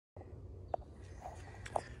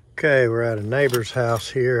Okay, we're at a neighbor's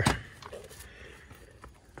house here.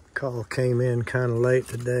 Call came in kind of late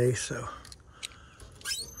today, so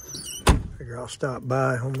figure I'll stop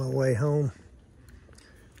by on my way home.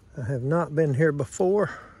 I have not been here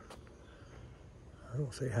before. I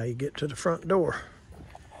don't see how you get to the front door.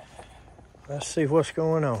 Let's see what's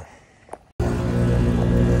going on.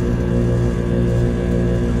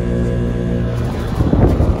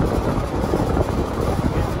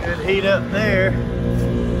 Good heat up there.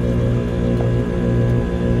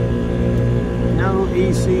 No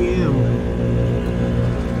ECM.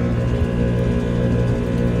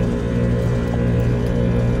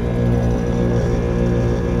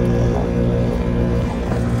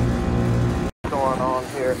 What's going on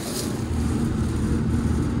here?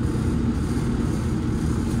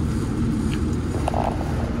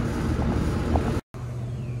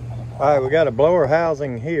 All right, we got a blower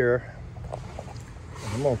housing here.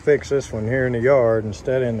 I'm gonna fix this one here in the yard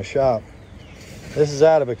instead of in the shop. This is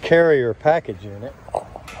out of a carrier package unit.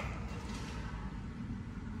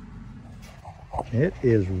 It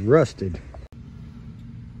is rusted.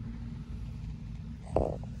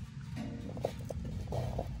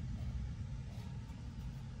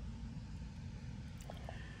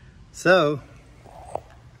 So,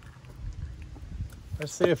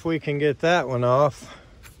 let's see if we can get that one off.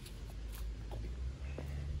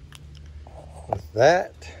 With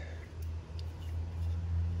that.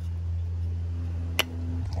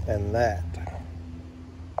 And that.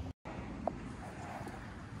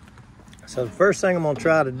 So the first thing I'm going to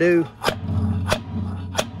try to do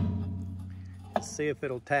is see if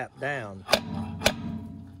it'll tap down.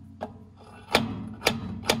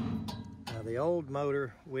 Now the old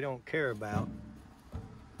motor we don't care about,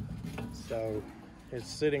 so it's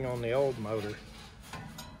sitting on the old motor.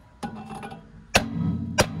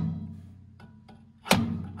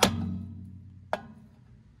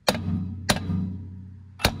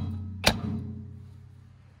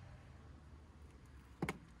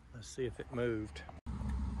 Let's see if it moved.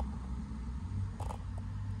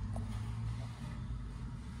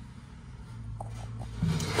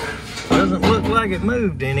 Doesn't look like it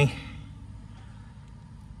moved any.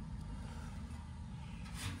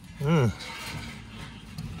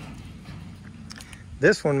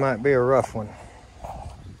 This one might be a rough one.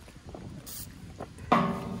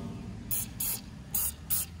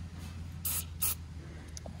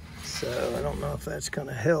 So I don't know if that's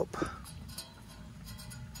gonna help.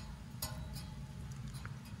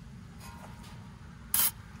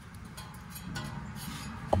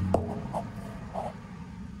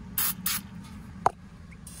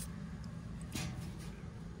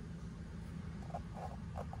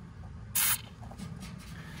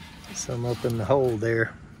 Some up in the hole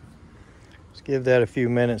there. Let's give that a few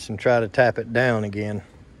minutes and try to tap it down again.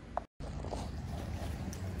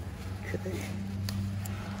 Okay.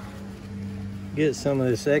 Get some of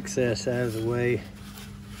this excess out of the way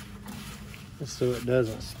just so it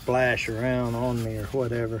doesn't splash around on me or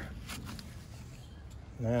whatever.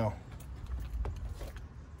 Now,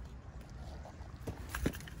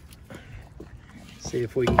 see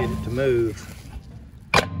if we can get it to move.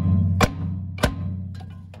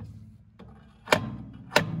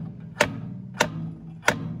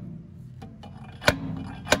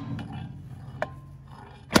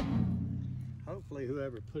 Hopefully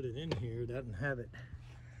whoever put it in here doesn't have it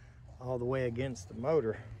all the way against the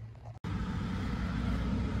motor.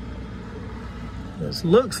 This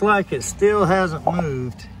looks like it still hasn't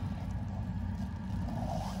moved.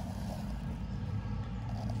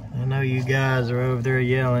 I know you guys are over there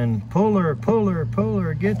yelling, puller, puller,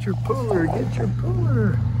 puller, get your puller, get your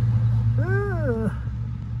puller. Ah.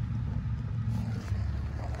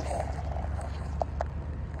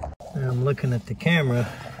 Now I'm looking at the camera.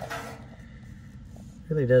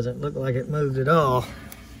 Really doesn't look like it moved at all.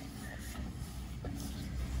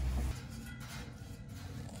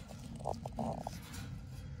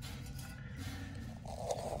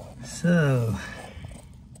 So,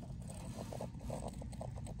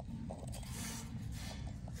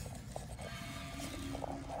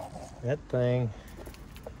 that thing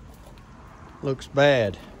looks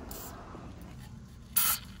bad.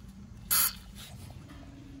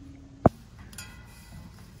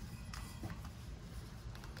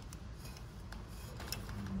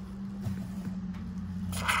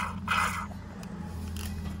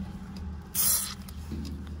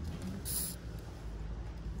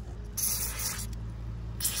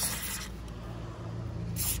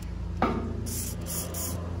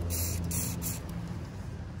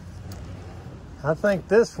 I think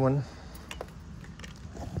this one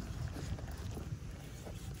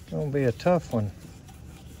is gonna be a tough one.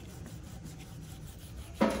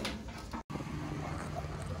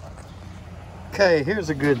 Okay, here's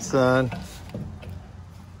a good sign.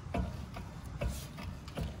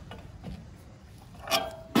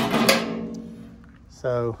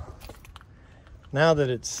 So now that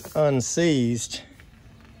it's unseized,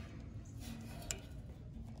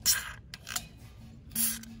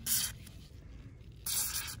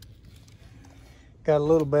 got a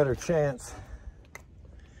little better chance.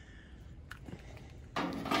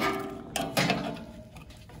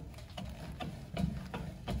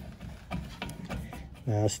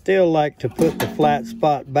 Now, I still like to put the flat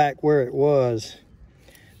spot back where it was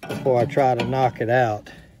before I try to knock it out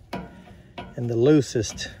in the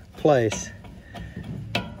loosest place,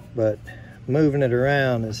 but moving it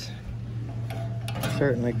around is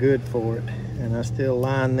certainly good for it. And I still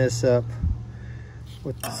line this up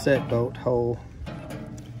with the set bolt hole.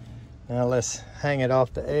 Now let's hang it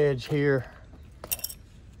off the edge here.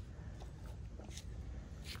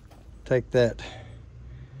 Take that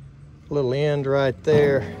little end right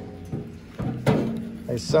there.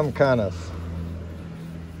 There's some kind of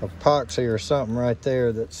epoxy or something right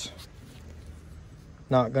there that's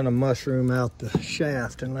not gonna mushroom out the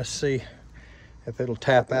shaft, and let's see if it'll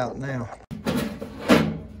tap out now.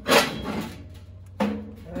 All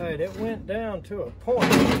right, it went down to a point,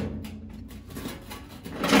 and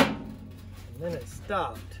then it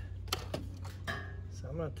stopped. So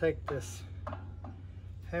I'm gonna take this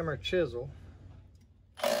hammer chisel,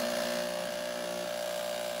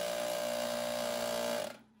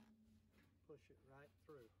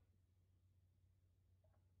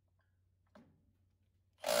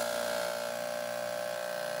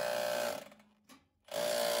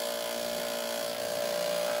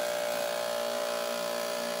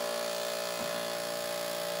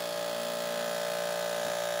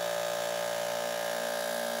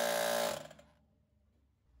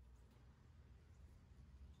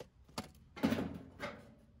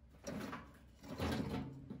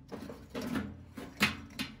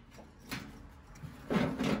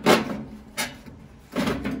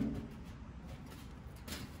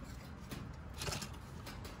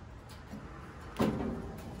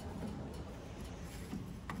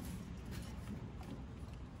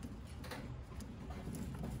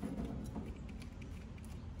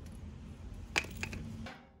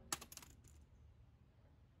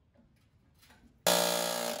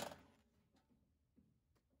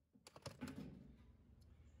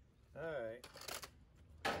 all right.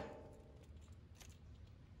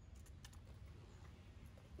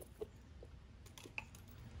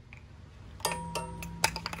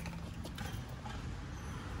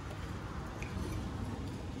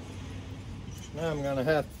 Now I'm gonna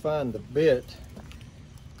have to find the bit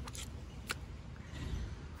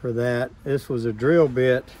for that. This was a drill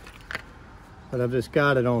bit, but I've just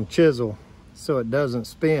got it on chisel so it doesn't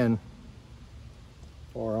spin,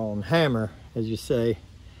 or on hammer, as you say.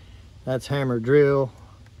 That's hammer drill.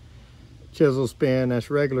 Chisel spin, that's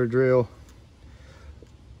regular drill.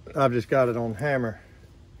 I've just got it on hammer,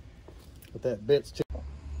 but that bit's too.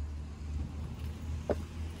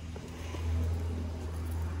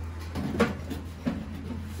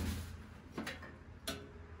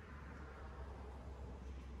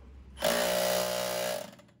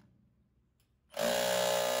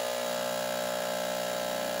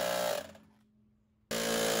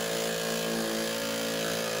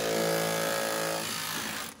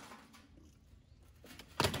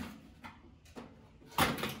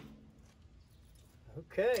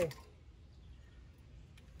 Okay.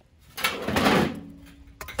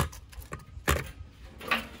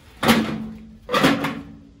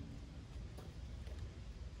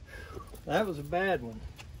 That was a bad one.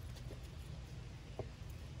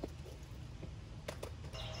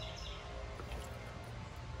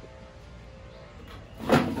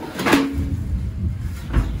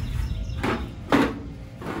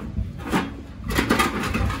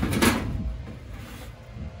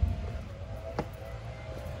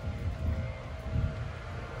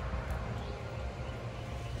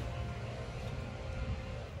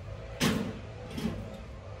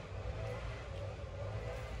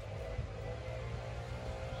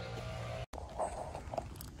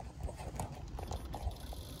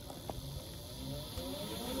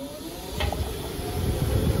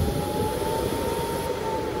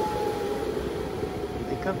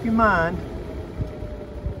 Make up your mind.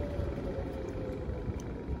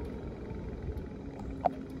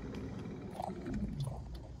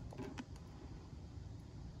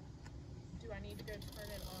 Do I need to go turn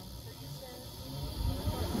it on for you,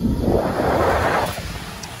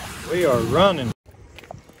 sir? We are running.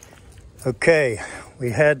 Okay,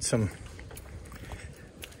 we had some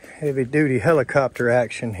heavy duty helicopter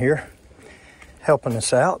action here helping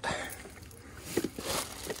us out.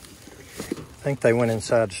 think they went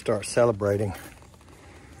inside to start celebrating.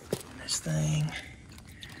 This thing,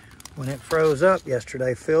 when it froze up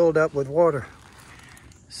yesterday, filled up with water.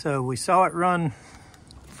 So we saw it run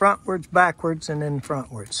frontwards, backwards, and then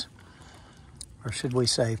frontwards. Or should we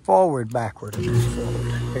say forward, backward, and then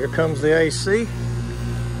forward. Here comes the AC.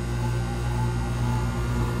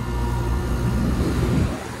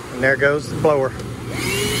 And there goes the blower.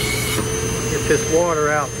 Get this water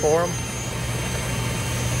out for them.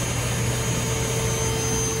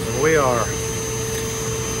 And we are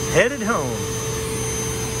headed home.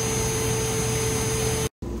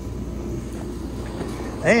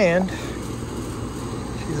 And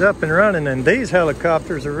she's up and running, and these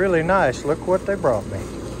helicopters are really nice. Look what they brought me.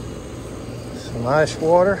 Some ice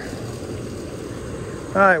water.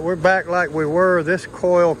 All right, we're back like we were. This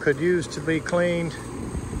coil could use to be cleaned.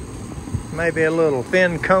 Maybe a little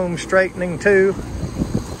thin comb straightening too.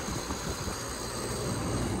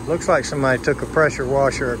 Looks like somebody took a pressure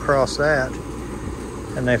washer across that,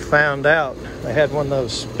 and they found out. They had one of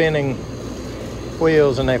those spinning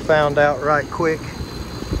wheels, and they found out right quick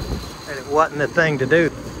that it wasn't the thing to do.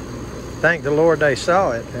 Thank the Lord they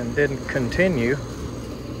saw it and didn't continue.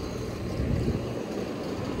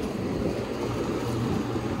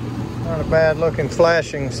 Not a bad looking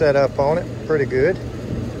flashing setup on it. Pretty good.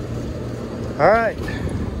 All right,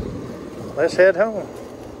 let's head home.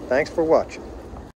 Thanks for watching.